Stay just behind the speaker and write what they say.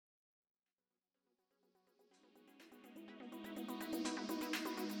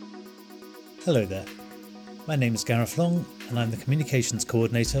Hello there. My name is Gareth Long and I'm the Communications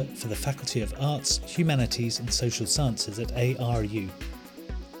Coordinator for the Faculty of Arts, Humanities and Social Sciences at ARU.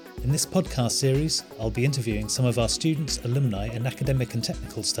 In this podcast series, I'll be interviewing some of our students, alumni and academic and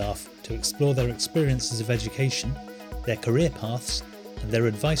technical staff to explore their experiences of education, their career paths and their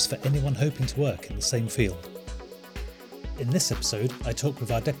advice for anyone hoping to work in the same field. In this episode, I talk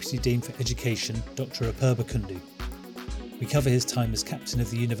with our Deputy Dean for Education, Dr. Apurba Kundu. We cover his time as captain of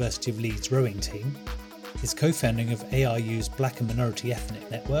the University of Leeds rowing team, his co-founding of ARU's Black and Minority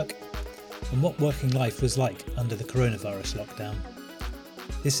Ethnic Network, and what working life was like under the coronavirus lockdown.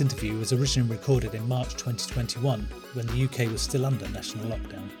 This interview was originally recorded in March 2021 when the UK was still under national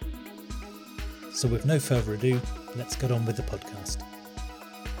lockdown. So with no further ado, let's get on with the podcast.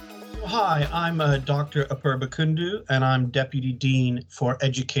 Hi, I'm Dr. Apurba Kundu, and I'm Deputy Dean for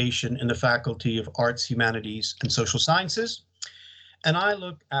Education in the Faculty of Arts, Humanities, and Social Sciences. And I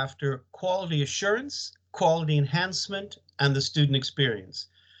look after quality assurance, quality enhancement, and the student experience.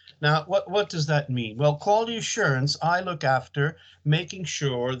 Now, what does that mean? Well, quality assurance, I look after making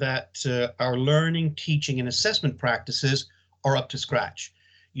sure that our learning, teaching, and assessment practices are up to scratch.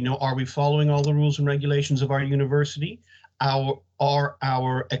 Are we following all the rules and regulations of our university? Are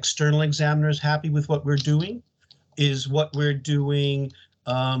our external examiners happy with what we're doing? Is what we're doing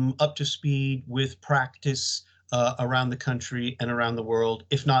up to speed with practice around the country and around the world,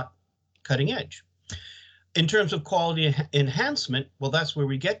 if not cutting edge? In terms of quality enhancement, well, that's where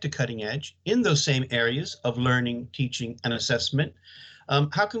we get to cutting edge in those same areas of learning, teaching, and assessment.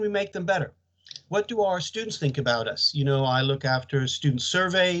 How can we make them better? What do our students think about us? I look after student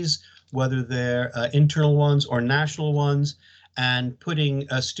surveys, whether they're internal ones or national ones, and putting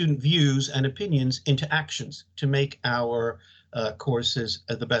student views and opinions into actions to make our courses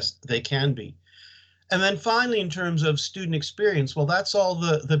the best they can be. And then finally, in terms of student experience, well, that's all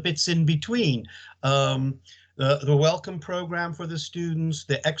the bits in between. The welcome program for the students,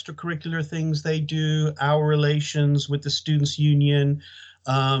 the extracurricular things they do, our relations with the students' union,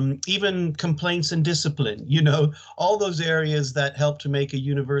 even complaints and discipline, all those areas that help to make a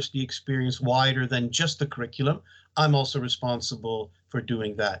university experience wider than just the curriculum. I'm also responsible for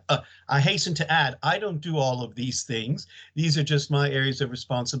doing that. I hasten to add, I don't do all of these things. These are just my areas of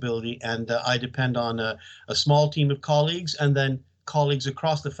responsibility, and I depend on a small team of colleagues and then colleagues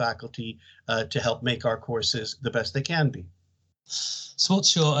across the faculty to help make our courses the best they can be. So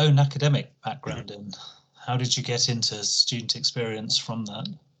what's your own academic background in? How did you get into student experience from that?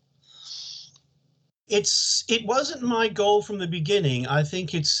 It wasn't my goal from the beginning. I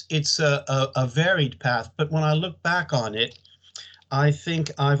think it's a varied path, but when I look back on it, I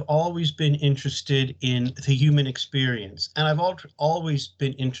think I've always been interested in the human experience, and I've always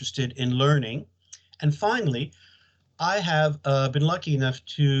been interested in learning. And finally, I have been lucky enough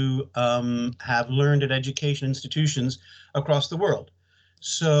to have learned at education institutions across the world.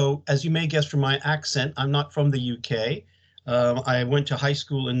 So, as you may guess from my accent, I'm not from the UK. I went to high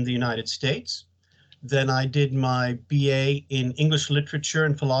school in the United States. Then I did my BA in English literature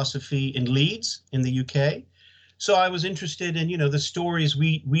and philosophy in Leeds in the UK. So I was interested in, the stories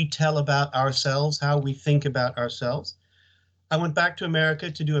we tell about ourselves, how we think about ourselves. I went back to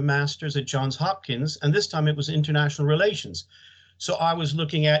America to do a master's at Johns Hopkins, and this time it was international relations. So I was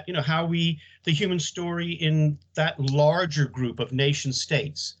looking at, the human story in that larger group of nation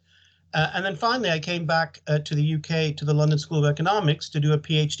states. And then finally, I came back to the UK, to the London School of Economics, to do a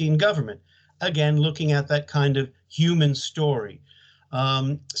PhD in government. Again, looking at that kind of human story.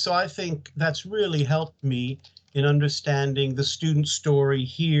 So I think that's really helped me in understanding the student story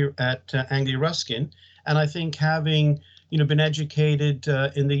here at Anglia Ruskin. And I think having, been educated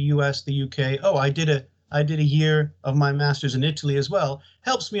in the US, the UK, I did a year of my master's in Italy as well,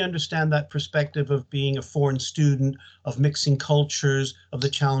 helps me understand that perspective of being a foreign student, of mixing cultures, of the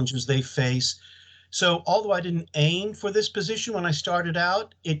challenges they face. So although I didn't aim for this position when I started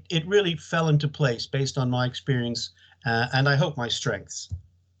out, it really fell into place based on my experience and I hope my strengths.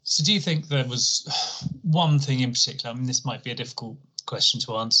 So do you think there was one thing in particular, this might be a difficult question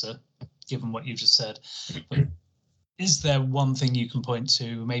to answer given what you've just said, but is there one thing you can point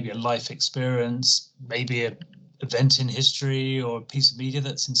to, maybe a life experience, maybe an event in history or a piece of media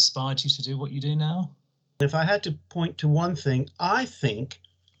that's inspired you to do what you do now? If I had to point to one thing, I think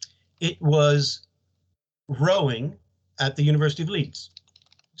it was rowing at the University of Leeds.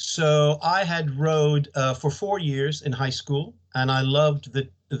 So I had rowed for 4 years in high school, and I loved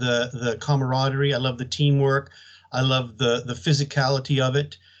the camaraderie. I loved the teamwork. I loved the physicality of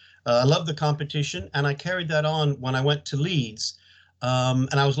it. I loved the competition, and I carried that on when I went to Leeds.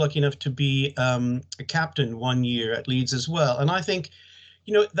 And I was lucky enough to be a captain 1 year at Leeds as well. And I think,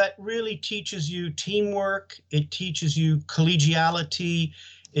 that really teaches you teamwork. It teaches you collegiality.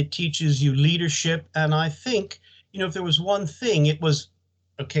 It teaches you leadership. And I think, if there was one thing, it was,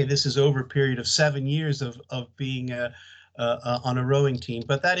 okay, this is over a period of 7 years of being on a rowing team,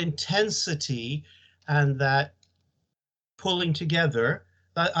 but that intensity and that pulling together,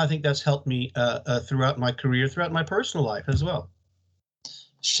 I think that's helped me throughout my career, throughout my personal life as well.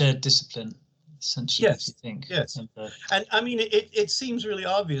 Shared discipline, essentially, Yes, you think. yes. And I mean, it seems really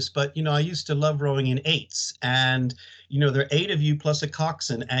obvious, but, I used to love rowing in eights, and, there are 8 of you plus a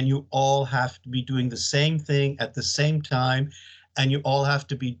coxswain, and you all have to be doing the same thing at the same time, and you all have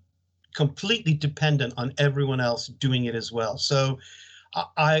to be completely dependent on everyone else doing it as well. So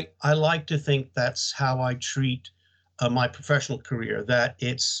I like to think that's how I treat my professional career, that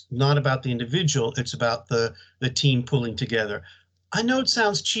it's not about the individual, it's about the team pulling together. I know it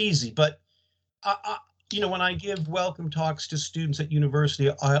sounds cheesy, but when I give welcome talks to students at university,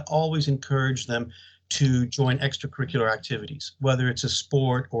 I always encourage them to join extracurricular activities, whether it's a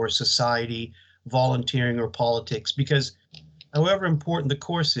sport or a society, volunteering or politics, because however important the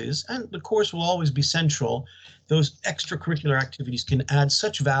course is, and the course will always be central, those extracurricular activities can add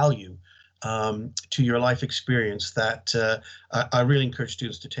such value to your life experience that I really encourage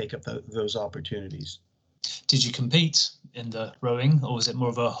students to take up those opportunities. Did you compete in the rowing, or was it more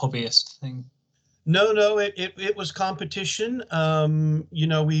of a hobbyist thing? No, it was competition.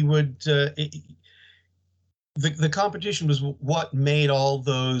 We would. The competition was what made all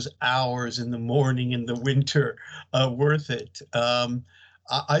those hours in the morning in the winter worth it.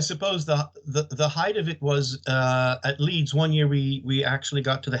 I suppose the height of it was at Leeds. One year we actually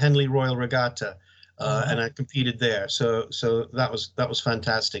got to the Henley Royal Regatta, and I competed there. So that was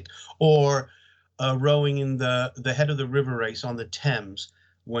fantastic. Or rowing in the head of the river race on the Thames,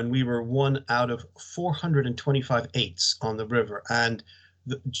 when we were 1 out of 425 eights on the river, and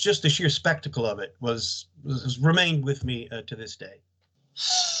just the sheer spectacle of it was remained with me to this day.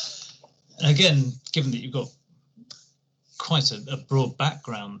 Again, given that you've got quite a broad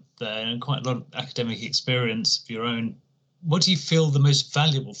background there and quite a lot of academic experience of your own, what do you feel the most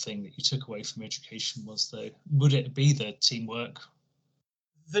valuable thing that you took away from education was, though? Would it be the teamwork?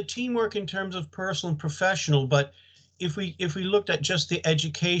 The teamwork in terms of personal and professional, but if we looked at just the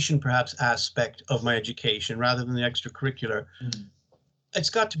education perhaps aspect of my education rather than the extracurricular,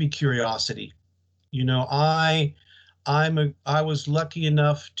 it's got to be curiosity. I was lucky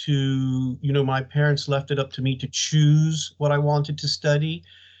enough to, my parents left it up to me to choose what I wanted to study.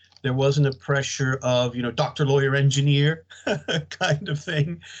 There wasn't a pressure of, doctor, lawyer, engineer kind of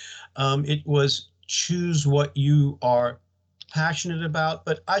thing. It was choose what you are passionate about,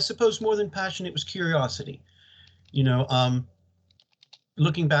 but I suppose more than passion, it was curiosity.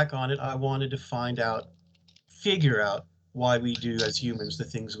 Looking back on it, I wanted to figure out why we do as humans the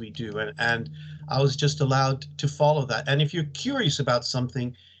things we do, and I was just allowed to follow that. And if you're curious about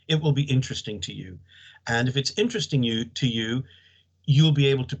something, it will be interesting to you, and if it's interesting to you, you'll be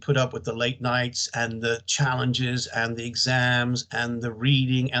able to put up with the late nights and the challenges and the exams and the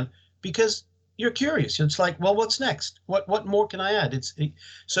reading, and because you're curious. It's like, well, what's next? What more can I add?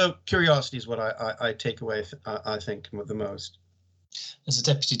 So curiosity is what I take away, I think, the most. As a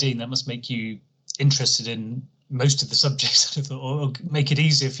deputy dean, that must make you interested in most of the subjects, or make it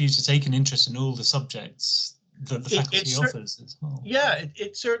easier for you to take an interest in all the subjects that the faculty offers as well. Yeah,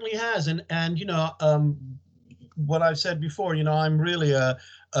 it certainly has. And what I've said before, I'm really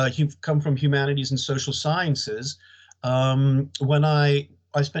come from humanities and social sciences. When I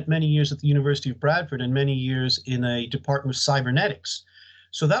spent many years at the University of Bradford and many years in a department of cybernetics.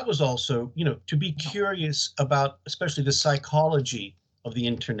 So that was also, to be curious about, especially the psychology of the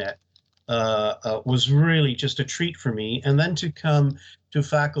internet, was really just a treat for me. And then to come to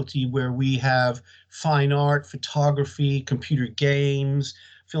faculty where we have fine art, photography, computer games,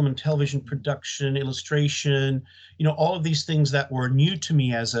 film and television production, illustration, all of these things that were new to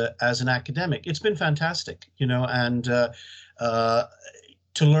me as an academic. It's been fantastic, and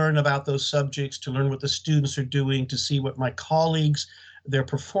to learn about those subjects, to learn what the students are doing, to see what my colleagues, their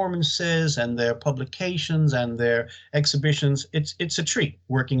performances and their publications and their exhibitions. It's a treat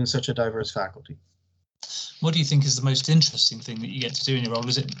working in such a diverse faculty. What do you think is the most interesting thing that you get to do in your role?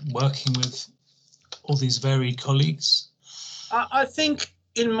 Is it working with all these varied colleagues? I think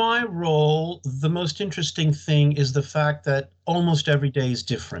in my role, the most interesting thing is the fact that almost every day is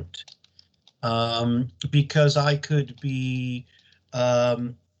different, because I could be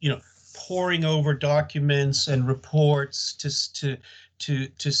poring over documents and reports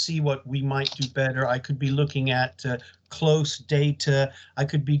to see what we might do better. I could be looking at close data. I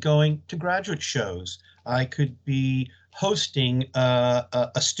could be going to graduate shows. I could be hosting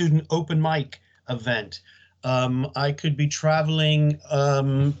a student open mic event. I could be traveling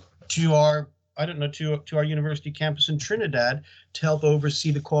to our, I don't know, to our university campus in Trinidad to help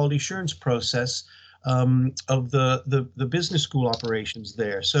oversee the quality assurance process of the business school operations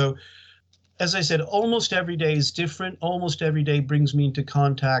there. So, as I said, almost every day is different. Almost every day brings me into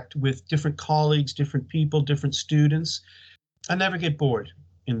contact with different colleagues, different people, different students. I never get bored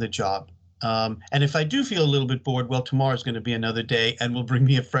in the job. And if I do feel a little bit bored, well, tomorrow's going to be another day and will bring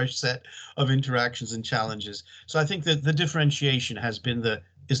me a fresh set of interactions and challenges. So I think that the differentiation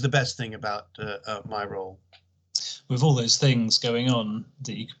is the best thing about my role. With all those things going on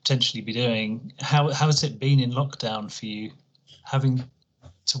that you could potentially be doing, how has it been in lockdown for you, having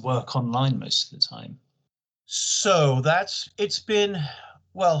to work online most of the time? So it's been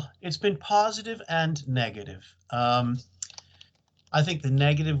positive and negative. I think the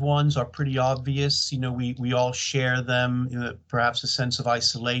negative ones are pretty obvious. We all share them, perhaps a sense of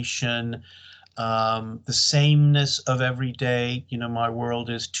isolation, the sameness of every day. My world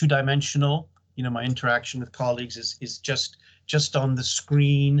is two-dimensional. My interaction with colleagues is just on the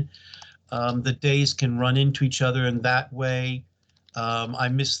screen. The days can run into each other in that way. I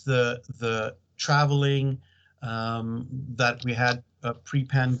miss the traveling that we had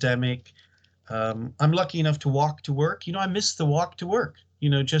pre-pandemic. I'm lucky enough to walk to work. I miss the walk to work.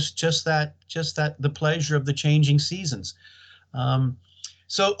 Just that the pleasure of the changing seasons.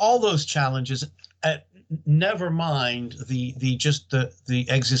 So all those challenges. Never mind the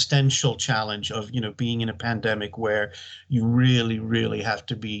existential challenge of being in a pandemic where you really, really have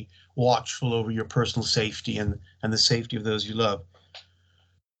to be watchful over your personal safety and the safety of those you love.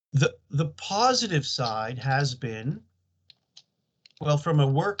 The positive side has been, well, from a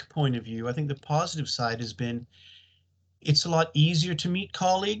work point of view, I think the positive side has been it's a lot easier to meet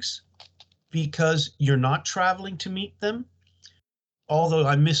colleagues because you're not traveling to meet them. Although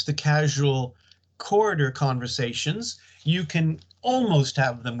I miss the casual corridor conversations, you can almost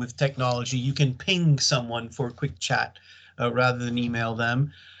have them with technology. You can ping someone for a quick chat rather than email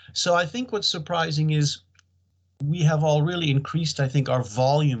them. So I think what's surprising is we have all really increased, I think, our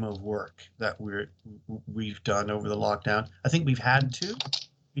volume of work that we've done over the lockdown. I think we've had to,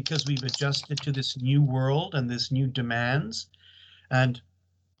 because we've adjusted to this new world and this new demands. And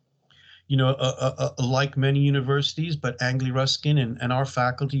like many universities, but Anglia Ruskin and our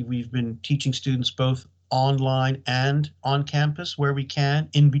faculty, we've been teaching students both online and on campus where we can,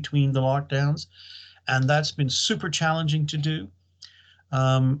 in between the lockdowns. And that's been super challenging to do.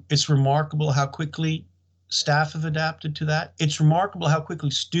 It's remarkable how quickly staff have adapted to that. It's remarkable how quickly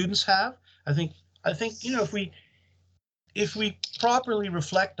students have. I think if we properly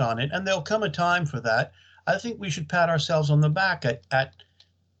reflect on it, and there'll come a time for that, I think we should pat ourselves on the back at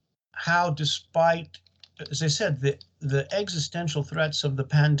how, despite, as I said, the existential threats of the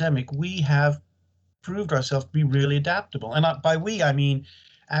pandemic, we have proved ourselves to be really adaptable. And by we, I mean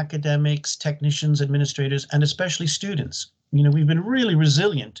academics, technicians, administrators, and especially students. We've been really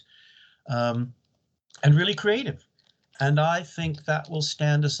resilient and really creative. And I think that will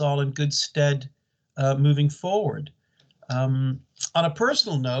stand us all in good stead moving forward. On a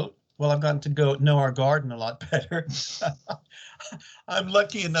personal note, well, I've gotten to go know our garden a lot better. I'm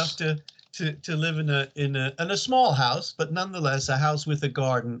lucky enough to live in a small house, but nonetheless a house with a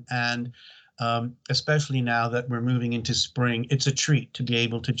garden. And especially now that we're moving into spring, it's a treat to be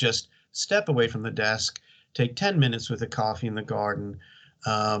able to just step away from the desk, take 10 minutes with a coffee in the garden,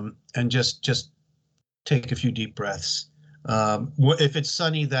 and just take a few deep breaths. If it's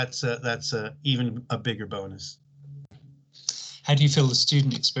sunny, that's even a bigger bonus. How do you feel the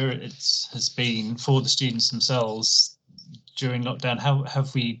student experience has been for the students themselves during lockdown? How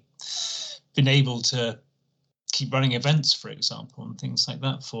have we been able to keep running events, for example, and things like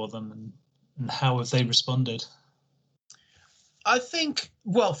that for them, and how have they responded? I think,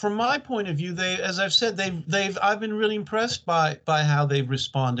 well, from my point of view, as I've said, I've been really impressed by how they've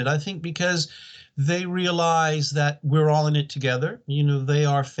responded. I think because they realize that we're all in it together. They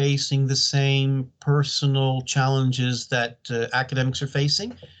are facing the same personal challenges that academics are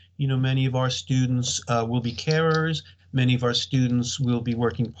facing. Many of our students will be carers. Many of our students will be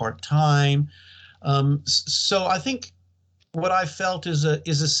working part-time. So I think what I felt is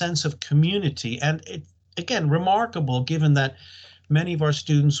a sense of community, and it, again, remarkable given that many of our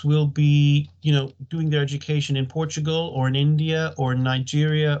students will be, doing their education in Portugal or in India or in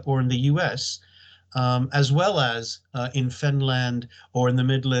Nigeria or in the US, as well as in Finland or in the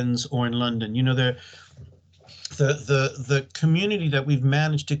Midlands or in London. the community that we've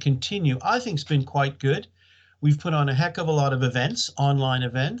managed to continue, I think, has been quite good. We've put on a heck of a lot of events, online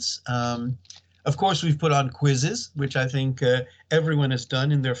events. Of course, we've put on quizzes, which I think everyone has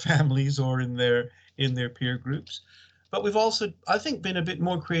done in their families or in their peer groups. But we've also, I think, been a bit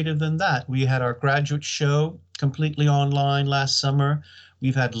more creative than that. We had our graduate show completely online last summer.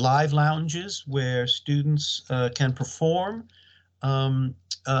 We've had live lounges where students can perform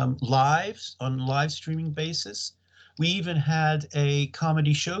lives on live streaming basis. We even had a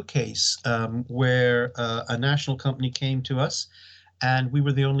comedy showcase where a national company came to us, and we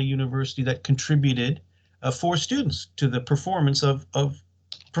were the only university that contributed for students to the performance of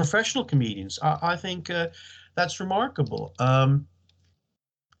professional comedians. I think that's remarkable.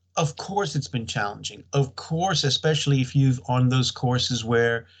 Of course, it's been challenging. Of course, especially if you've on those courses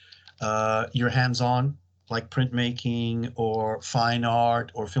where you're hands-on, like printmaking or fine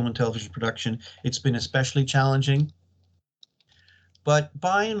art or film and television production, it's been especially challenging. But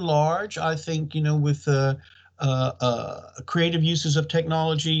by and large, I think, with creative uses of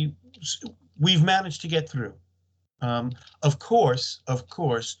technology, we've managed to get through. Of course,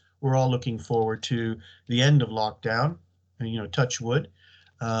 we're all looking forward to the end of lockdown, touch wood,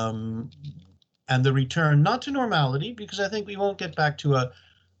 and the return, not to normality, because I think we won't get back to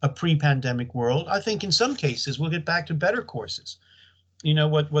a pre-pandemic world. I think in some cases we'll get back to better courses.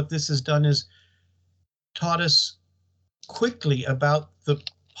 What this has done is taught us quickly about the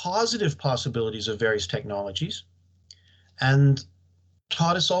positive possibilities of various technologies, and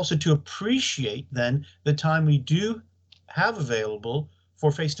taught us also to appreciate then the time we do have available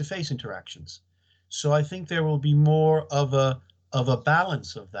for face-to-face interactions. So I think there will be more of a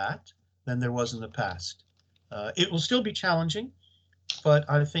balance of that than there was in the past. It will still be challenging, but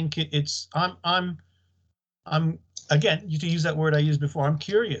I think I'm again, to use that word I used before, I'm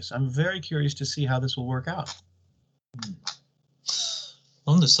curious. I'm very curious to see how this will work out.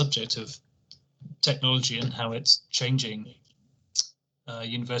 On the subject of technology and how it's changing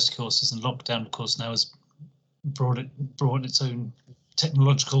university courses, and lockdown, of course, now has brought its own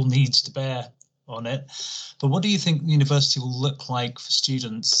technological needs to bear on it. But what do you think the university will look like for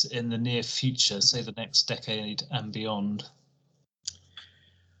students in the near future, say the next decade and beyond?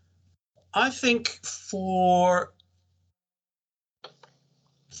 I think for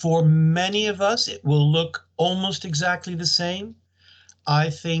many of us, it will look almost exactly the same.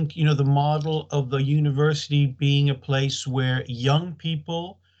 I think, the model of the university being a place where young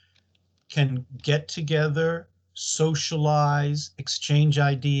people can get together, socialize, exchange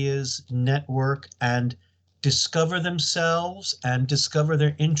ideas, network, and discover themselves and discover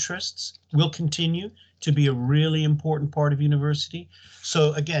their interests will continue to be a really important part of university.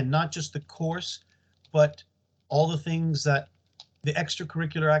 So again, not just the course, but all the things the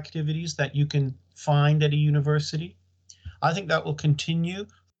extracurricular activities that you can find at a university. I think that will continue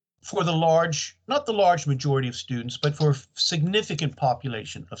for not the large majority of students, but for a significant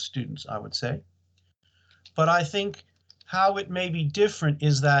population of students, I would say. But I think how it may be different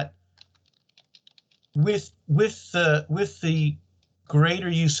is that with the greater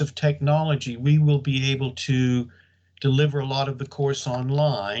use of technology, we will be able to deliver a lot of the course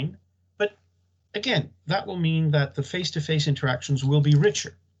online. But again, that will mean that the face-to-face interactions will be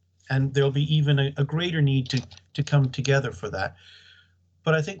richer, and there'll be even a greater need to come together for that.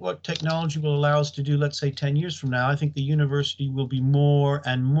 But I think what technology will allow us to do, let's say 10 years from now, I think the university will be more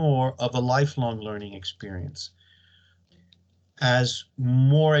and more of a lifelong learning experience. As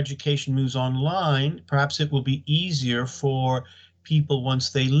more education moves online, perhaps it will be easier for people,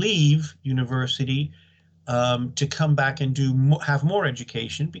 once they leave university, to come back and have more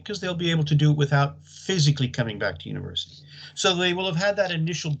education, because they'll be able to do it without physically coming back to university. So they will have had that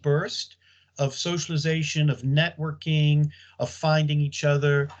initial burst of socialization, of networking, of finding each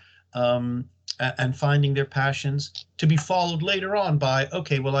other, and finding their passions, to be followed later on by,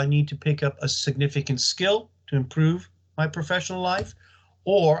 okay, well, I need to pick up a significant skill to improve my professional life,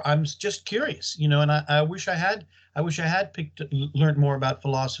 or I'm just curious, and I wish I had learned more about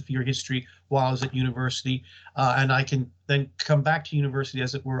philosophy or history while I was at university, and I can then come back to university,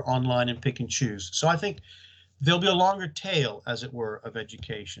 as it were, online and pick and choose. So I think there'll be a longer tail, as it were, of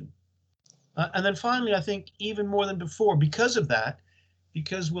education. And then finally, I think even more than before, because of that,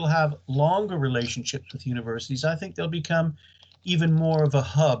 because we'll have longer relationships with universities, I think they'll become even more of a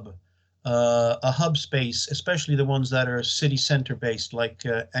hub space, especially the ones that are city center based, like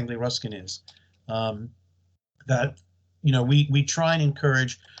Anglia Ruskin is. That we try and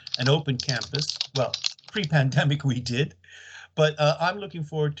encourage an open campus. Well, pre-pandemic we did, but I'm looking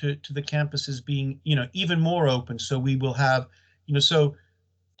forward to the campuses being even more open. So we will have so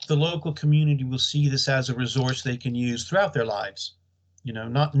the local community will see this as a resource they can use throughout their lives,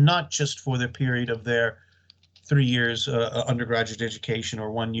 not just for the period of their 3 years undergraduate education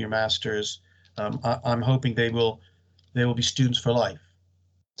or 1 year master's. I'm hoping they will be students for life.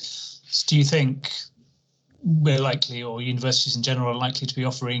 So do you think we're likely, or universities in general, are likely to be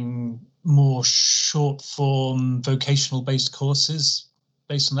offering more short form vocational based courses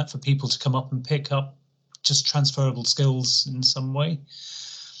based on that for people to come up and pick up just transferable skills in some way?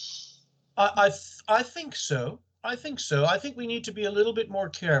 I think so. I think we need to be a little bit more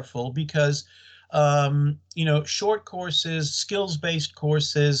careful because, short courses, skills-based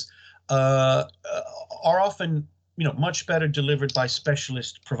courses, are often, much better delivered by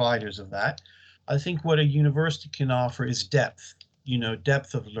specialist providers of that. I think what a university can offer is depth,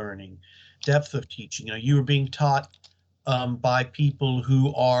 depth of learning, depth of teaching. You are being taught by people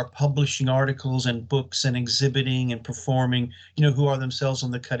who are publishing articles and books and exhibiting and performing, who are themselves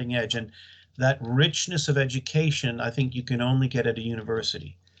on the cutting edge. And that richness of education, I think you can only get at a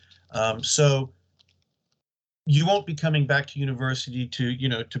university. So you won't be coming back to university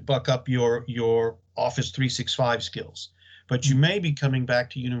to buck up your Office 365 skills, but you may be coming back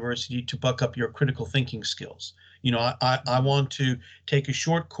to university to buck up your critical thinking skills. I want to take a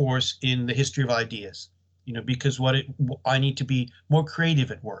short course in the history of ideas, because I need to be more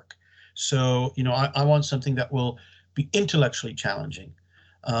creative at work. So, I want something that will be intellectually challenging.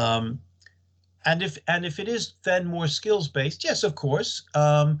 And if it is then more skills based, yes, of course.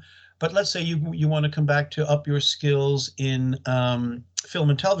 But let's say you want to come back to up your skills in film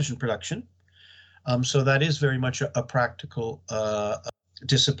and television production. So that is very much a practical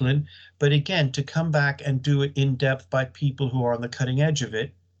discipline. But again, to come back and do it in depth by people who are on the cutting edge of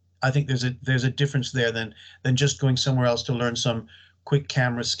it, I think there's a difference there than just going somewhere else to learn some quick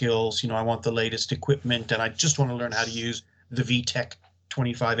camera skills. I want the latest equipment and I just want to learn how to use the VTech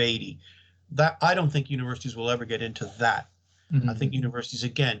 2580. That I don't think universities will ever get into that. Mm-hmm. I think universities,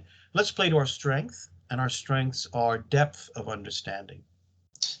 again, let's play to our strength, and our strengths are depth of understanding.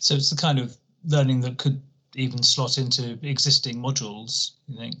 So it's the kind of learning that could even slot into existing modules,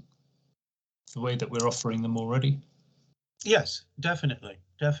 you think, the way that we're offering them already? Yes, definitely.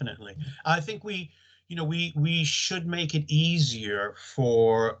 I think we should make it easier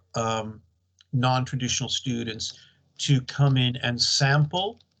for non-traditional students to come in and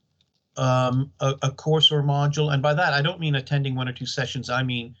sample a course or module. And by that, I don't mean attending 1 or 2 sessions. I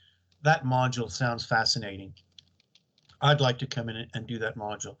mean, that module sounds fascinating. I'd like to come in and do that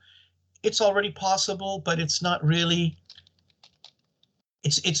module. It's already possible, but it's not really,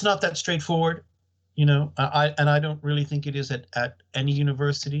 it's not that straightforward. I don't really think it is at any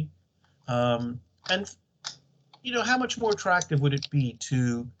university. And how much more attractive would it be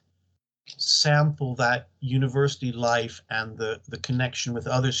to sample that university life and the connection with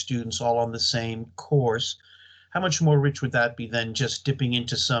other students all on the same course? How much more rich would that be than just dipping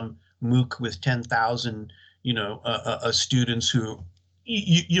into some MOOC with 10,000 students who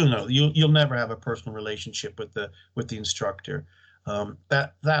you'll never have a personal relationship with the instructor.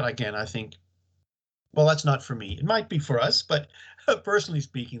 That again, I think, well, that's not for me. It might be for us, but personally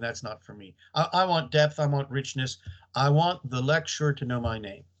speaking, that's not for me. I want depth, I want richness, I want the lecturer to know my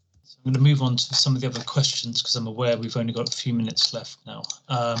name. So I'm going to move on to some of the other questions because I'm aware we've only got a few minutes left now.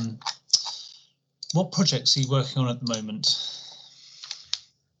 What projects are you working on at the moment?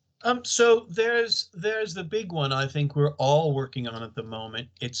 So there's the big one I think we're all working on at the moment.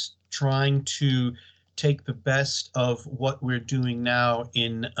 It's trying to take the best of what we're doing now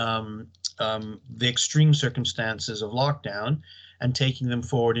in the extreme circumstances of lockdown and taking them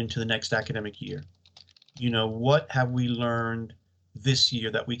forward into the next academic year. What have we learned this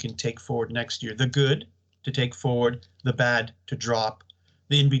year that we can take forward next year? The good to take forward, the bad to drop,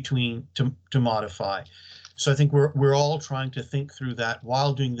 the in-between to modify. So I think we're all trying to think through that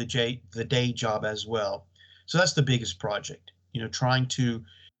while doing the day job as well. So that's the biggest project, trying to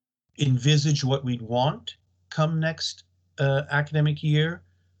envisage what we'd want come next academic year,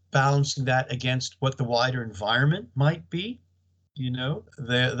 balancing that against what the wider environment might be.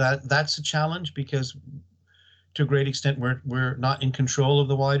 That's a challenge because to a great extent we're not in control of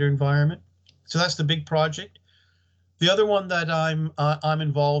the wider environment. So that's the big project. The other one that I'm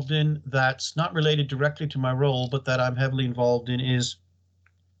involved in that's not related directly to my role, but that I'm heavily involved in is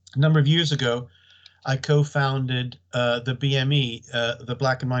a number of years ago, I co-founded the BME, the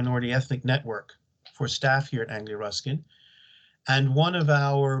Black and Minority Ethnic Network for staff here at Anglia Ruskin. And one of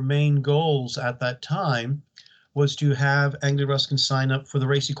our main goals at that time was to have Anglia Ruskin sign up for the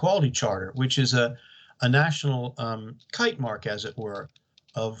Race Equality Charter, which is a national kite mark, as it were,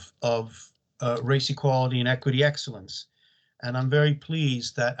 of race equality and equity excellence. And I'm very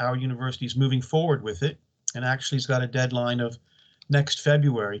pleased that our university is moving forward with it, and actually has got a deadline of next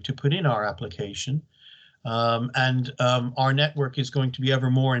February to put in our application. Our network is going to be ever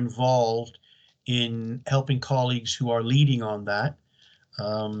more involved in helping colleagues who are leading on that,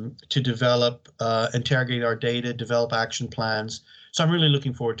 to develop, interrogate our data, develop action plans. So I'm really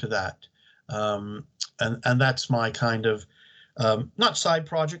looking forward to that. And that's my kind of, not side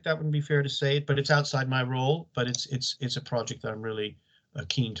project, that wouldn't be fair to say it, but it's outside my role, but it's a project that I'm really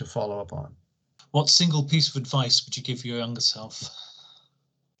keen to follow up on. What single piece of advice would you give your younger self?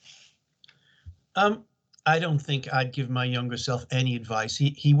 I don't think I'd give my younger self any advice.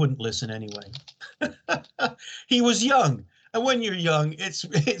 He wouldn't listen anyway. He was young, and when you're young, it's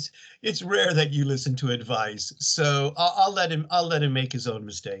rare that you listen to advice. So I'll let him make his own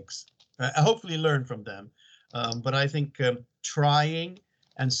mistakes. Hopefully learn from them. But I think trying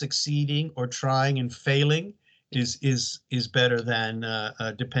and succeeding, or trying and failing, is better than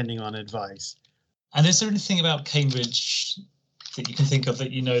depending on advice. And is there anything about Cambridge that you can think of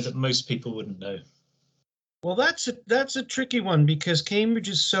that you know that most people wouldn't know? Well, that's a tricky one, because Cambridge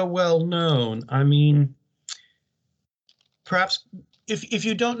is so well known. I mean, perhaps if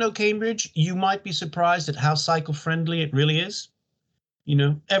you don't know Cambridge, you might be surprised at how cycle friendly it really is. You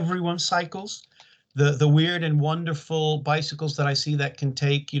know, everyone cycles. The weird and wonderful bicycles that I see that can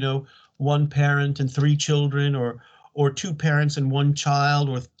take, one parent and 3 children, or 2 parents and 1 child,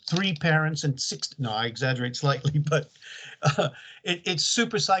 or 3 parents and 6. No, I exaggerate slightly, but it's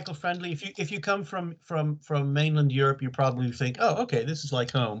super cycle friendly. If you come from mainland Europe, you probably think, oh, okay, this is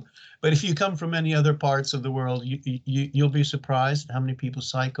like home. But if you come from any other parts of the world, you'll be surprised at how many people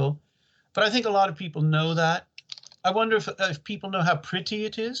cycle. But I think a lot of people know that. I wonder if people know how pretty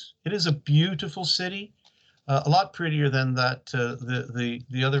it is. It is a beautiful city, a lot prettier than that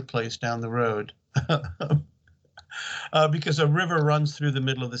the other place down the road. Because a river runs through the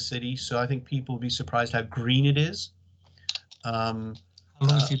middle of the city, so I think people will be surprised how green it is. How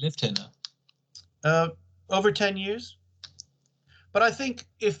long have you lived here now? Over 10 years. But I think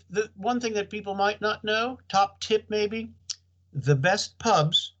if the one thing that people might not know, top tip maybe, the best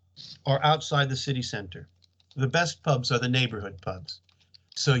pubs are outside the city center. The best pubs are the neighborhood pubs.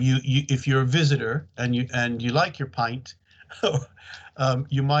 So you if you're a visitor and you like your pint,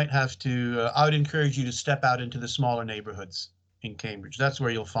 you might have to. I would encourage you to step out into the smaller neighborhoods in Cambridge. That's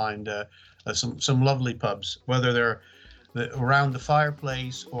where you'll find some lovely pubs, whether they're around the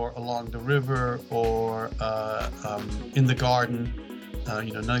fireplace, or along the river, or in the garden.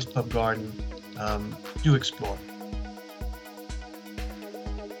 Nice pub garden. Do explore.